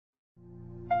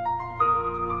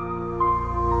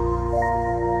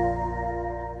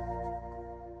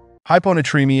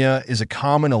Hyponatremia is a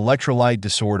common electrolyte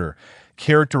disorder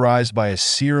characterized by a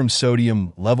serum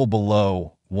sodium level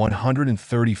below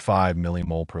 135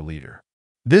 millimole per liter.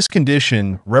 This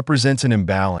condition represents an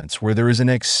imbalance where there is an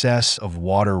excess of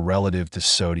water relative to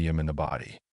sodium in the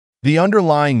body. The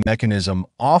underlying mechanism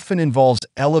often involves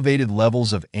elevated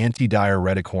levels of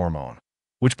antidiuretic hormone,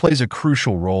 which plays a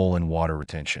crucial role in water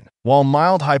retention. While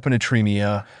mild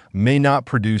hyponatremia may not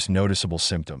produce noticeable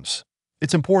symptoms,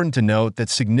 it's important to note that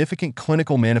significant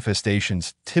clinical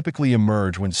manifestations typically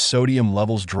emerge when sodium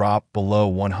levels drop below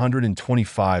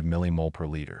 125 millimole per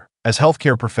liter. As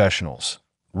healthcare professionals,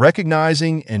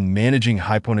 recognizing and managing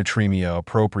hyponatremia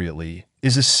appropriately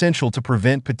is essential to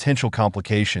prevent potential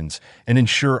complications and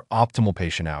ensure optimal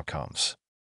patient outcomes.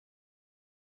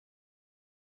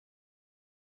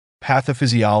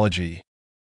 Pathophysiology.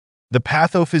 The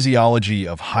pathophysiology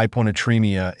of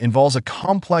hyponatremia involves a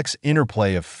complex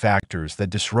interplay of factors that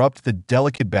disrupt the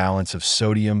delicate balance of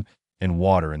sodium and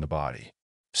water in the body.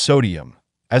 Sodium,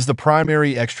 as the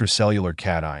primary extracellular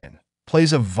cation,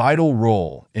 plays a vital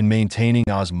role in maintaining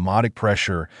osmotic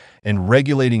pressure and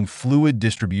regulating fluid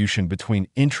distribution between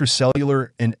intracellular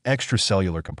and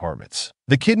extracellular compartments.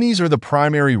 The kidneys are the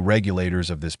primary regulators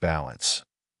of this balance,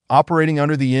 operating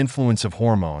under the influence of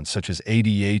hormones such as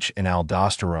ADH and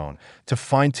aldosterone to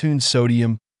fine-tune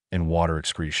sodium and water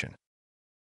excretion.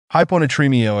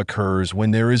 Hyponatremia occurs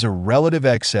when there is a relative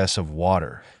excess of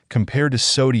water compared to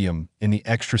sodium in the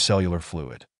extracellular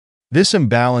fluid. This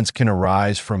imbalance can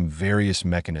arise from various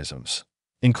mechanisms,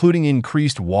 including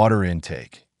increased water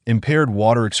intake, impaired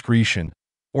water excretion,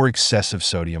 or excessive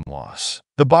sodium loss.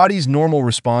 The body's normal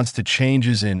response to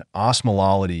changes in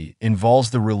osmolality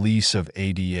involves the release of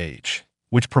ADH,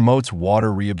 which promotes water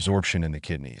reabsorption in the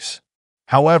kidneys.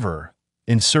 However,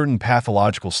 in certain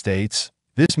pathological states,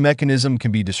 this mechanism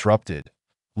can be disrupted,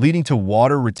 leading to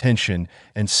water retention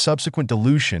and subsequent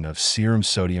dilution of serum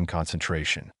sodium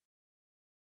concentration.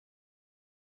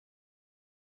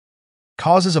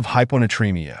 Causes of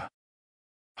hyponatremia.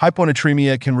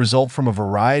 Hyponatremia can result from a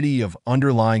variety of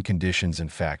underlying conditions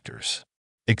and factors.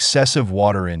 Excessive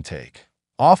water intake,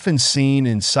 often seen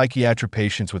in psychiatric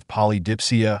patients with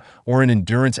polydipsia or in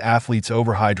endurance athletes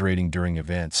overhydrating during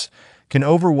events, can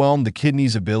overwhelm the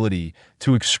kidney's ability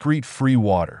to excrete free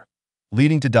water,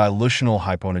 leading to dilutional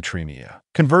hyponatremia.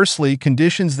 Conversely,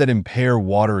 conditions that impair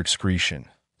water excretion,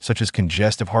 such as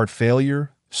congestive heart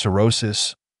failure,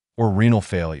 cirrhosis, or renal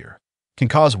failure, can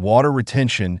cause water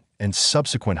retention and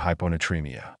subsequent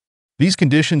hyponatremia. These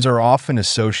conditions are often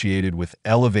associated with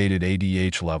elevated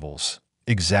ADH levels,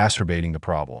 exacerbating the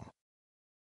problem.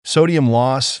 Sodium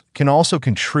loss can also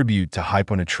contribute to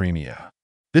hyponatremia.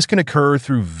 This can occur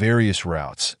through various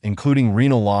routes, including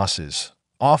renal losses,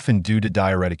 often due to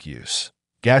diuretic use,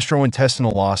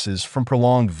 gastrointestinal losses from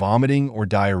prolonged vomiting or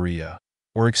diarrhea,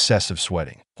 or excessive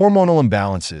sweating. Hormonal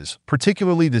imbalances,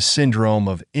 particularly the syndrome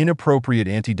of inappropriate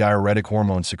antidiuretic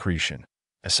hormone secretion,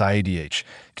 SIADH,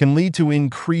 can lead to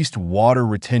increased water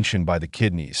retention by the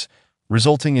kidneys,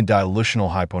 resulting in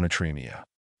dilutional hyponatremia.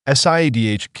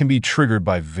 SIADH can be triggered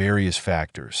by various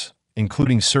factors,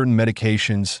 including certain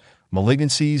medications,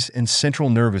 malignancies, and central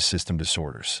nervous system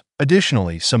disorders.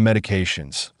 Additionally, some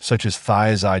medications, such as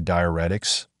thiazide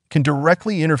diuretics, can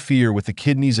directly interfere with the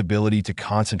kidney's ability to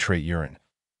concentrate urine,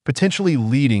 potentially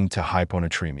leading to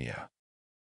hyponatremia.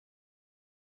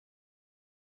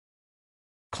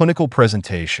 Clinical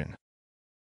presentation.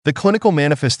 The clinical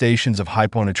manifestations of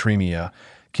hyponatremia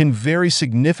can vary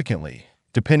significantly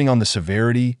depending on the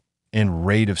severity and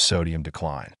rate of sodium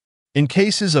decline. In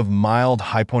cases of mild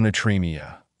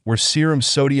hyponatremia, where serum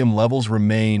sodium levels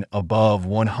remain above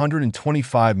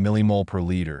 125 millimole per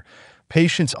liter,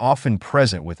 patients often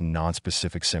present with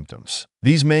nonspecific symptoms.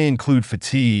 These may include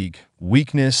fatigue,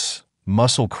 weakness,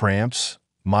 muscle cramps,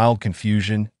 mild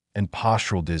confusion, and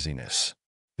postural dizziness.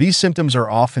 These symptoms are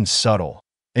often subtle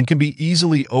and can be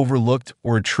easily overlooked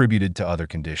or attributed to other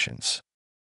conditions.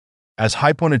 As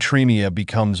hyponatremia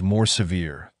becomes more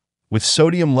severe, with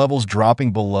sodium levels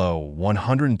dropping below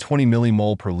 120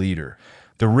 millimole per liter,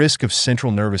 the risk of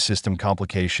central nervous system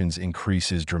complications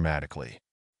increases dramatically.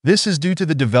 This is due to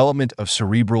the development of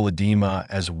cerebral edema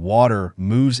as water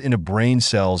moves into brain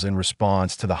cells in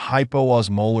response to the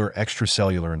hypoosmolar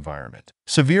extracellular environment.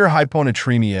 Severe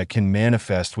hyponatremia can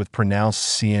manifest with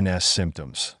pronounced CNS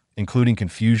symptoms, including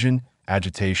confusion,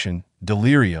 agitation,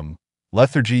 delirium,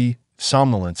 lethargy,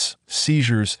 somnolence,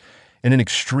 seizures, and in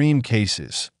extreme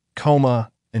cases, coma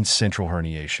and central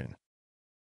herniation.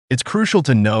 It's crucial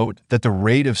to note that the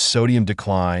rate of sodium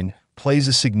decline plays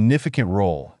a significant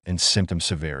role in symptom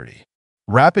severity.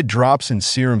 Rapid drops in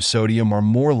serum sodium are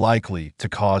more likely to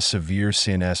cause severe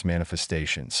CNS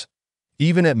manifestations,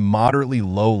 even at moderately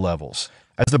low levels,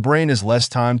 as the brain has less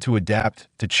time to adapt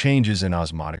to changes in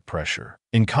osmotic pressure.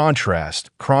 In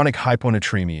contrast, chronic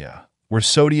hyponatremia, where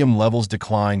sodium levels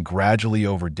decline gradually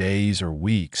over days or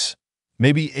weeks,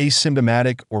 may be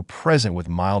asymptomatic or present with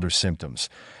milder symptoms,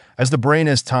 as the brain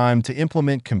has time to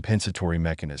implement compensatory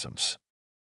mechanisms.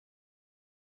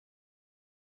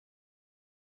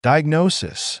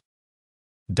 Diagnosis.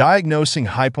 Diagnosing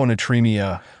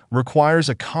hyponatremia requires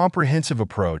a comprehensive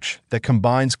approach that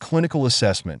combines clinical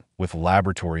assessment with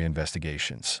laboratory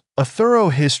investigations. A thorough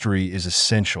history is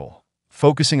essential,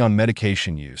 focusing on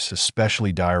medication use,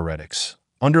 especially diuretics,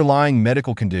 underlying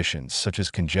medical conditions such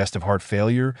as congestive heart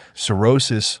failure,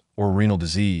 cirrhosis, or renal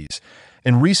disease,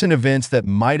 and recent events that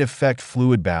might affect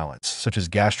fluid balance, such as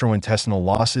gastrointestinal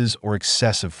losses or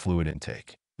excessive fluid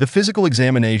intake. The physical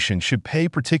examination should pay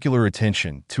particular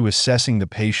attention to assessing the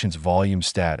patient's volume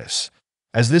status,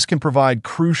 as this can provide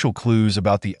crucial clues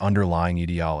about the underlying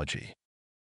etiology.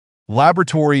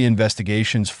 Laboratory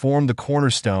investigations form the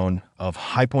cornerstone of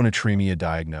hyponatremia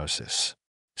diagnosis.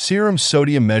 Serum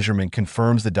sodium measurement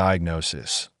confirms the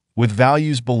diagnosis, with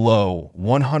values below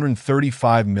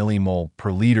 135 mmol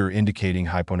per liter indicating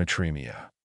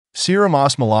hyponatremia. Serum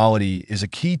osmolality is a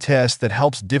key test that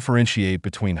helps differentiate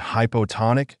between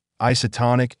hypotonic,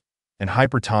 isotonic, and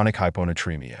hypertonic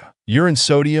hyponatremia. Urine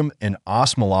sodium and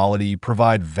osmolality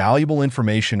provide valuable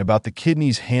information about the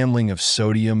kidney's handling of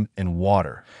sodium and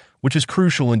water, which is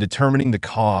crucial in determining the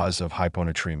cause of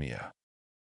hyponatremia.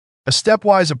 A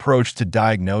stepwise approach to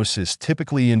diagnosis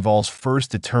typically involves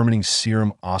first determining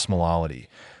serum osmolality,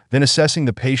 then assessing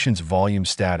the patient's volume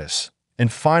status,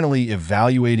 and finally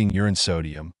evaluating urine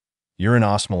sodium, urine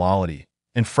osmolality,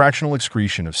 and fractional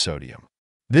excretion of sodium.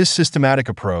 This systematic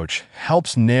approach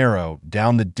helps narrow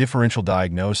down the differential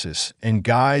diagnosis and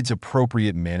guides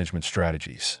appropriate management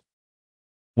strategies.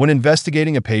 When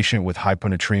investigating a patient with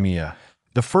hyponatremia,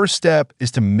 the first step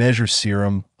is to measure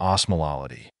serum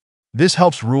osmolality. This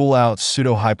helps rule out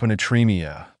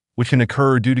pseudohyponatremia, which can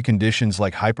occur due to conditions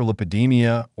like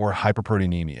hyperlipidemia or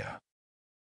hyperproteinemia.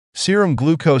 Serum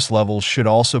glucose levels should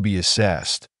also be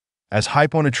assessed, as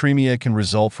hyponatremia can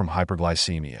result from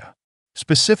hyperglycemia.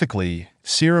 Specifically,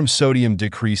 serum sodium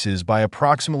decreases by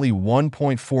approximately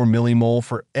 1.4 millimol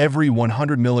for every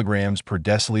 100 milligrams per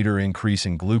deciliter increase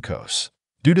in glucose,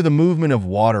 due to the movement of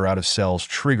water out of cells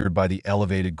triggered by the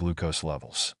elevated glucose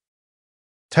levels.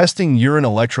 Testing urine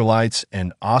electrolytes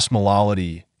and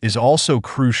osmolality is also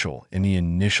crucial in the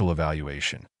initial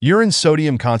evaluation. Urine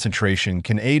sodium concentration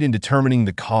can aid in determining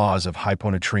the cause of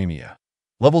hyponatremia.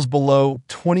 Levels below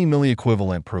 20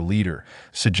 milliequivalent per liter,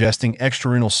 suggesting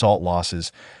extrarenal salt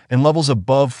losses, and levels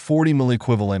above 40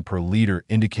 milliequivalent per liter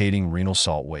indicating renal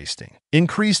salt wasting.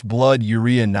 Increased blood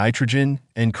urea nitrogen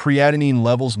and creatinine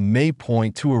levels may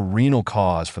point to a renal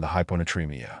cause for the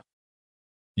hyponatremia.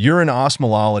 Urine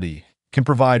osmolality can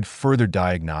provide further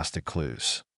diagnostic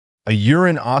clues. A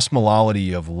urine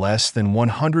osmolality of less than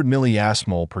 100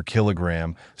 milliasmol per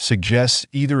kilogram suggests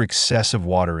either excessive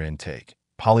water intake,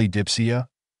 polydipsia,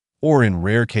 or in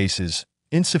rare cases,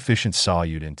 insufficient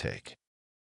solute intake.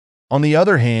 On the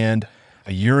other hand,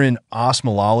 a urine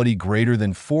osmolality greater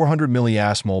than 400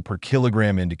 milliasmol per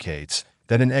kilogram indicates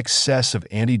that an excess of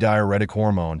antidiuretic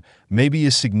hormone may be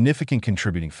a significant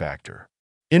contributing factor.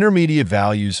 Intermediate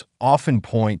values often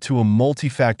point to a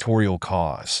multifactorial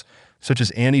cause, such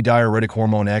as antidiuretic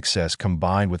hormone excess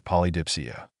combined with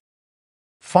polydipsia.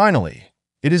 Finally,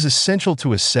 it is essential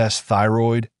to assess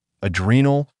thyroid,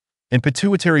 adrenal, and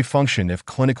pituitary function if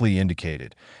clinically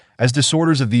indicated, as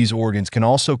disorders of these organs can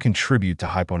also contribute to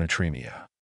hyponatremia.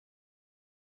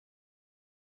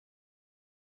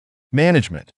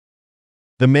 Management.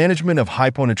 The management of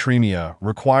hyponatremia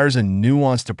requires a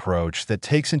nuanced approach that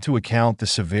takes into account the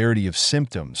severity of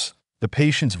symptoms, the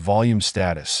patient's volume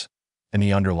status, and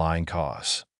the underlying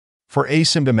cause. For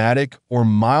asymptomatic or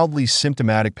mildly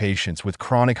symptomatic patients with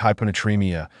chronic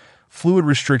hyponatremia, fluid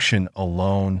restriction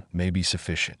alone may be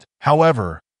sufficient.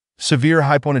 However, severe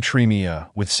hyponatremia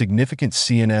with significant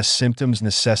CNS symptoms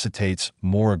necessitates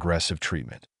more aggressive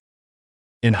treatment.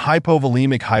 In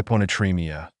hypovolemic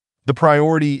hyponatremia, the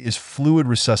priority is fluid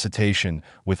resuscitation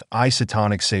with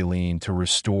isotonic saline to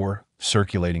restore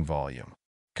circulating volume.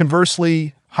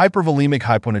 Conversely, hypervolemic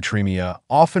hyponatremia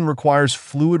often requires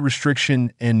fluid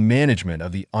restriction and management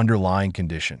of the underlying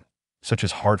condition, such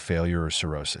as heart failure or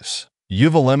cirrhosis.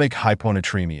 Euvolemic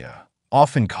hyponatremia,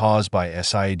 often caused by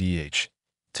SIADH,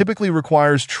 typically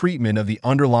requires treatment of the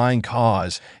underlying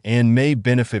cause and may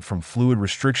benefit from fluid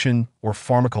restriction or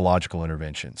pharmacological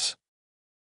interventions.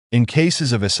 In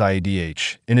cases of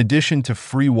SIADH, in addition to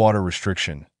free water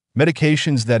restriction,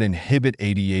 medications that inhibit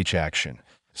ADH action,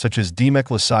 such as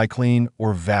dimeclocycline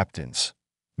or Vaptins,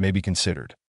 may be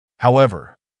considered.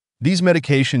 However, these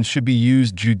medications should be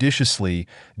used judiciously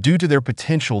due to their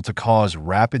potential to cause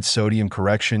rapid sodium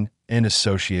correction and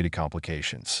associated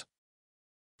complications.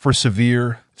 For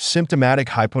severe, symptomatic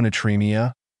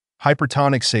hyponatremia,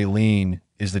 hypertonic saline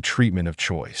is the treatment of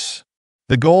choice.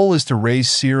 The goal is to raise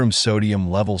serum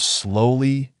sodium levels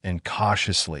slowly and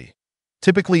cautiously,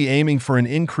 typically aiming for an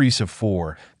increase of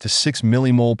 4 to 6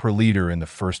 millimol per liter in the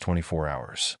first 24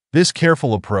 hours. This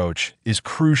careful approach is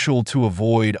crucial to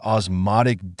avoid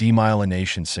osmotic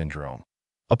demyelination syndrome,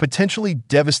 a potentially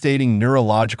devastating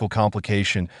neurological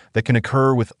complication that can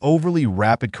occur with overly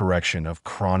rapid correction of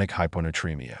chronic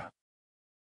hyponatremia.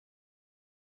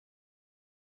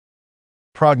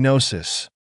 Prognosis.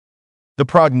 The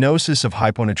prognosis of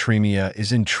hyponatremia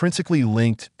is intrinsically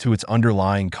linked to its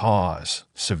underlying cause,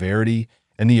 severity,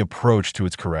 and the approach to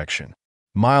its correction.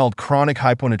 Mild chronic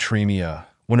hyponatremia,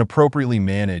 when appropriately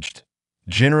managed,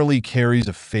 generally carries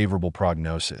a favorable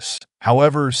prognosis.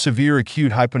 However, severe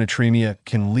acute hyponatremia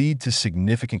can lead to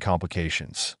significant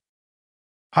complications.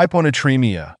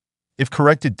 Hyponatremia, if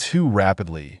corrected too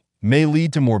rapidly, may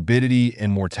lead to morbidity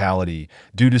and mortality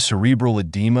due to cerebral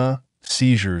edema,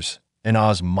 seizures, and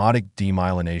osmotic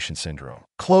demyelination syndrome.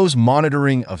 Close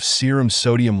monitoring of serum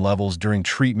sodium levels during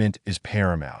treatment is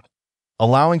paramount,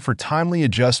 allowing for timely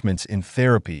adjustments in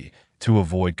therapy to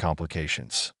avoid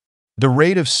complications. The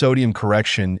rate of sodium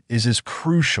correction is as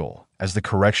crucial as the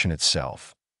correction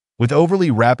itself, with overly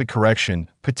rapid correction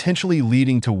potentially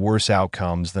leading to worse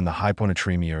outcomes than the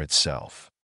hyponatremia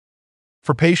itself.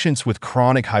 For patients with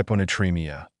chronic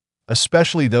hyponatremia,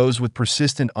 especially those with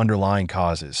persistent underlying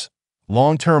causes,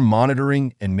 long-term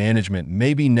monitoring and management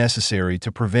may be necessary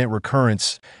to prevent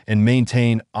recurrence and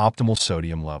maintain optimal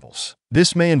sodium levels.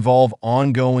 This may involve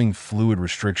ongoing fluid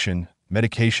restriction,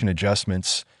 medication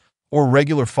adjustments, or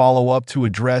regular follow-up to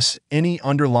address any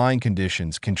underlying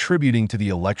conditions contributing to the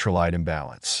electrolyte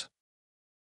imbalance.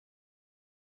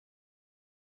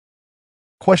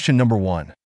 Question number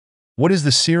 1. What is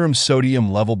the serum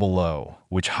sodium level below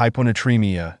which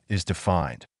hyponatremia is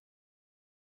defined?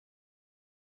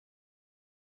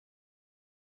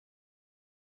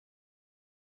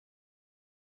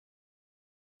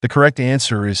 The correct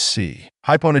answer is C.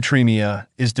 Hyponatremia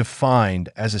is defined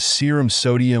as a serum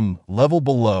sodium level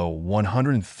below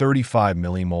 135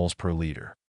 millimoles per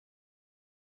liter.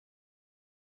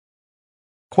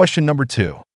 Question number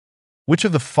 2. Which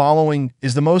of the following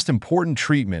is the most important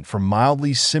treatment for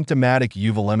mildly symptomatic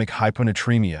euvolemic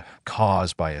hyponatremia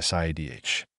caused by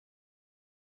SIADH?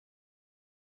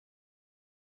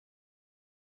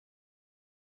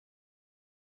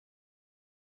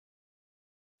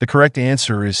 The correct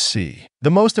answer is C. The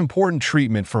most important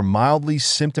treatment for mildly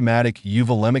symptomatic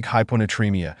euvolemic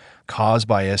hyponatremia caused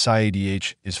by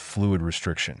SIADH is fluid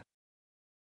restriction.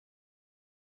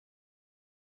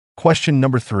 Question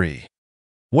number 3.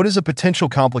 What is a potential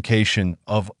complication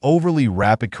of overly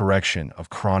rapid correction of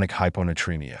chronic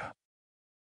hyponatremia?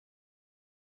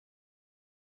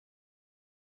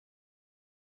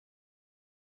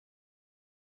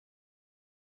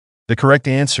 The correct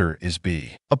answer is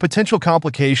B. A potential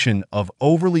complication of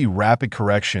overly rapid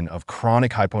correction of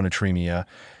chronic hyponatremia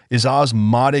is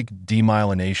osmotic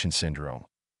demyelination syndrome,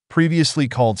 previously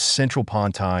called central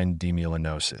pontine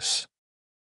demyelinosis.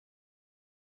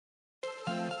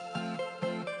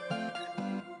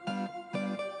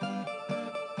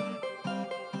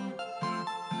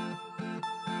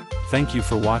 Thank you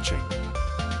for watching.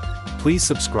 Please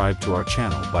subscribe to our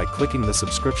channel by clicking the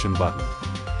subscription button.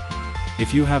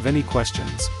 If you have any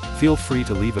questions, feel free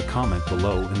to leave a comment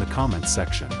below in the comments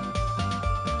section.